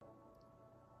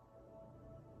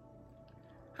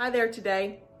Hi there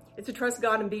today. It's a Trust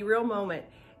God and Be Real moment.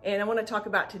 And I want to talk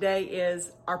about today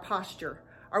is our posture.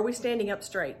 Are we standing up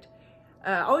straight?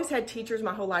 I always had teachers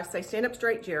my whole life say, stand up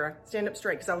straight, Jara, stand up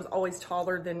straight, because I was always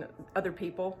taller than other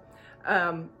people.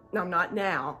 I'm not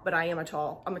now, but I'm a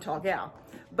tall gal.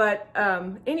 But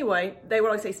anyway, they would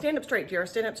always say, stand up straight, Jara,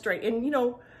 stand up straight. And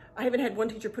I haven't had one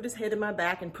teacher put his head in my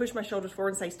back and push my shoulders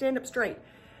forward and say, stand up straight.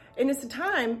 And it's the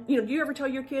time, do you ever tell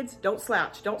your kids, don't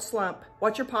slouch, don't slump,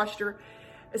 watch your posture?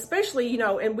 Especially,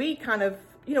 and we kind of,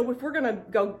 if we're going to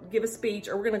go give a speech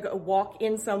or we're going to go walk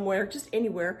in somewhere, just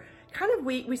anywhere, kind of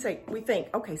we think,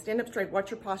 okay, stand up straight,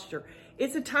 watch your posture.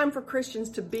 It's a time for Christians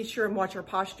to be sure and watch our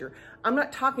posture. I'm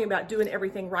not talking about doing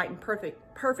everything right and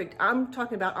perfect. I'm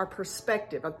talking about our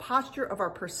perspective, a posture of our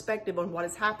perspective on what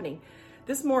is happening.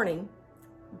 This morning,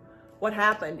 what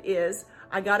happened is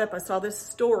I got up, I saw this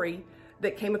story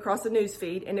that came across the news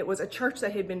feed, and it was a church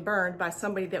that had been burned by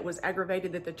somebody that was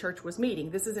aggravated that the church was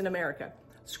meeting. This is in America.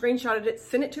 Screenshotted it,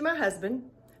 sent it to my husband,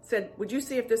 said, would you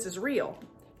see if this is real?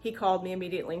 He called me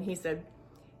immediately and he said,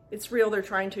 it's real, they're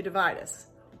trying to divide us.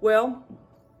 Well,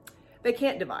 they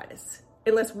can't divide us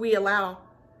unless we allow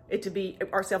it to be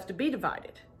ourselves to be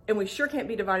divided. And we sure can't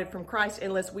be divided from Christ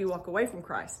unless we walk away from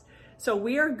Christ. So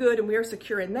we are good and we are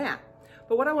secure in that.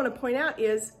 But what I want to point out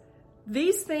is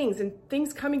these things and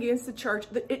things coming against the church,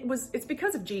 it's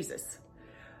because of Jesus.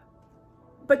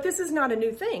 But this is not a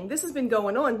new thing. This has been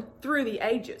going on through the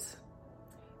ages.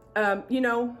 We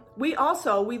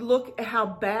look at how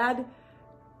bad,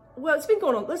 it's been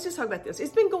going on. Let's just talk about this.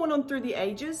 It's been going on through the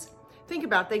ages. Think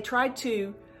about it.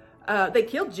 They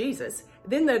killed Jesus.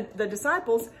 Then the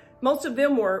disciples, most of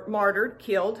them were martyred,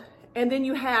 killed. And then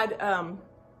you had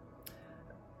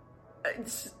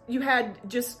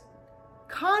just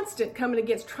constant coming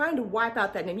against trying to wipe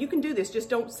out that name. You can do this, just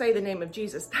don't say the name of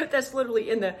Jesus. That's literally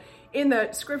in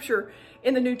the scripture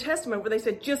in the New Testament where they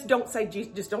said, just don't say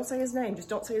Jesus, just don't say his name, just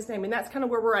don't say his name. And that's kind of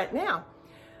where we're at now.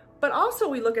 But also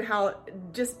we look at how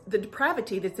just the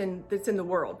depravity that's in the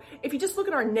world. If you just look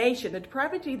at our nation, the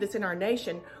depravity that's in our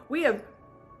nation, we have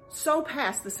so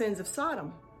passed the sins of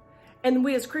Sodom. And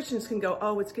we as Christians can go,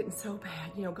 oh, it's getting so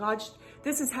bad. God,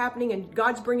 this is happening and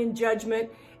God's bringing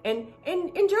judgment. And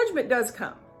judgment does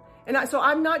come.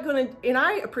 I'm not going to, and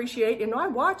I appreciate, and I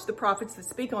watch the prophets that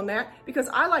speak on that because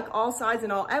I like all sides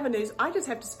and all avenues. I just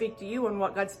have to speak to you on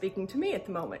what God's speaking to me at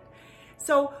the moment.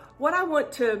 So what I want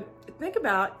us to think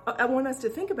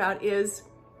about is,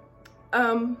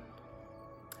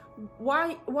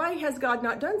 why has God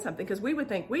not done something? Because we would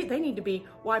think they need to be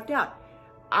wiped out.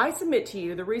 I submit to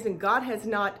you, the reason God has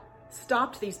not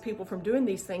stopped these people from doing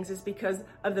these things is because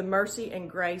of the mercy and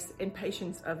grace and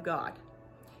patience of God.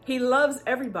 He loves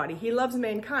everybody. He loves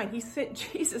mankind. He sent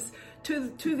Jesus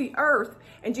to the earth,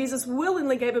 and Jesus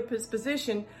willingly gave up his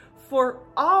position for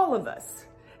all of us,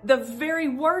 the very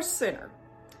worst sinner.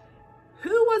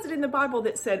 Who was it in the Bible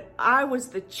that said, I was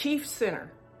the chief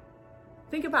sinner?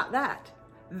 Think about that.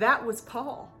 That was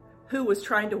Paul, who was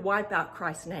trying to wipe out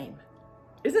Christ's name.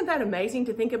 Isn't that amazing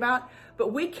to think about?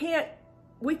 But we can't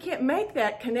make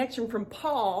that connection from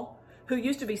Paul, who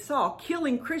used to be Saul,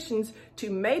 killing Christians,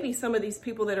 to maybe some of these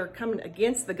people that are coming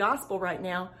against the gospel right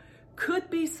now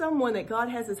could be someone that God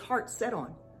has his heart set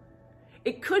on.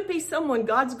 It could be someone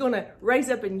God's going to raise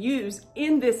up and use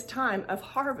in this time of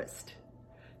harvest.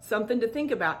 Something to think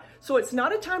about. So it's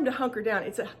not a time to hunker down.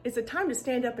 It's a time to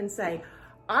stand up and say,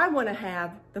 I want to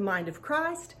have the mind of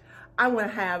Christ. I want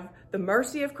to have the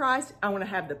mercy of Christ. I want to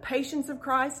have the patience of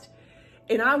Christ.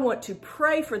 And I want to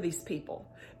pray for these people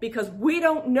because we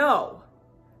don't know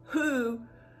who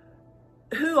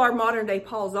our modern day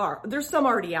Pauls are. There's some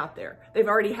already out there. They've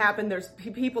already happened. There's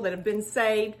people that have been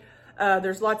saved.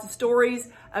 There's lots of stories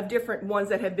of different ones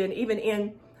that have been even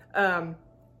in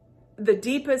the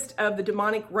deepest of the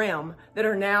demonic realm that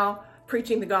are now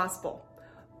preaching the gospel.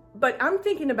 But I'm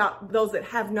thinking about those that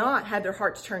have not had their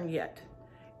hearts turned yet.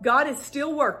 God is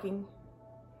still working.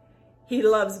 He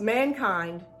loves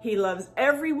mankind. He loves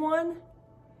everyone.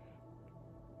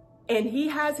 And he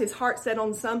has his heart set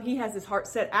on some. He has his heart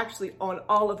set actually on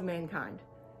all of mankind.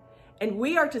 And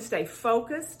we are to stay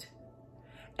focused.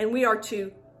 And we are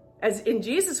to, as in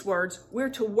Jesus' words, we're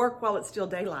to work while it's still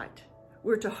daylight.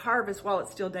 We're to harvest while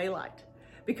it's still daylight.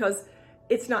 Because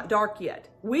it's not dark yet.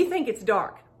 We think it's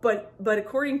dark. But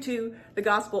according to the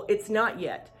gospel, it's not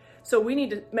yet. So we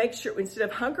need to make sure, instead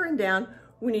of hunkering down,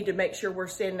 we need to make sure we're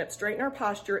standing up straight in our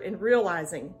posture and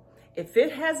realizing if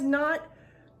it has not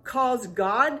caused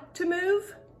God to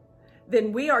move,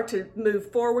 then we are to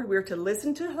move forward. We're to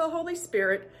listen to the Holy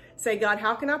Spirit, say, God,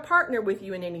 how can I partner with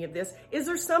you in any of this? Is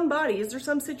there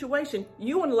some situation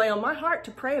you want to lay on my heart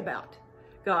to pray about,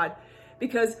 God?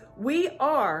 because we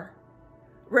are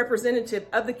representative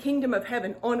of the kingdom of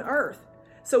heaven on earth.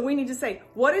 So we need to say,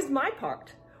 what is my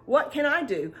part? What can I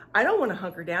do? I don't want to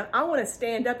hunker down. I want to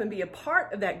stand up and be a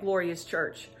part of that glorious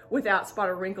church without spot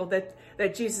or wrinkle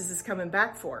that Jesus is coming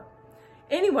back for.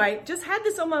 Anyway, just had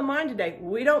this on my mind today.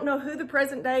 We don't know who the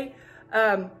present day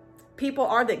people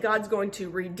are that God's going to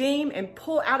redeem and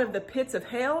pull out of the pits of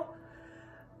hell.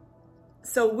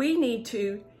 So we need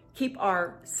to keep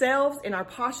ourselves and our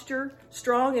posture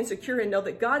strong and secure and know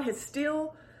that God has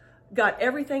still got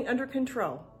everything under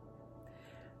control.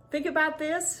 Think about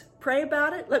this, pray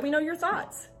about it, let me know your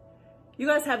thoughts. You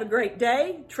guys have a great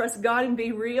day, trust God and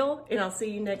be real, and I'll see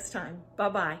you next time.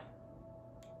 Bye-bye.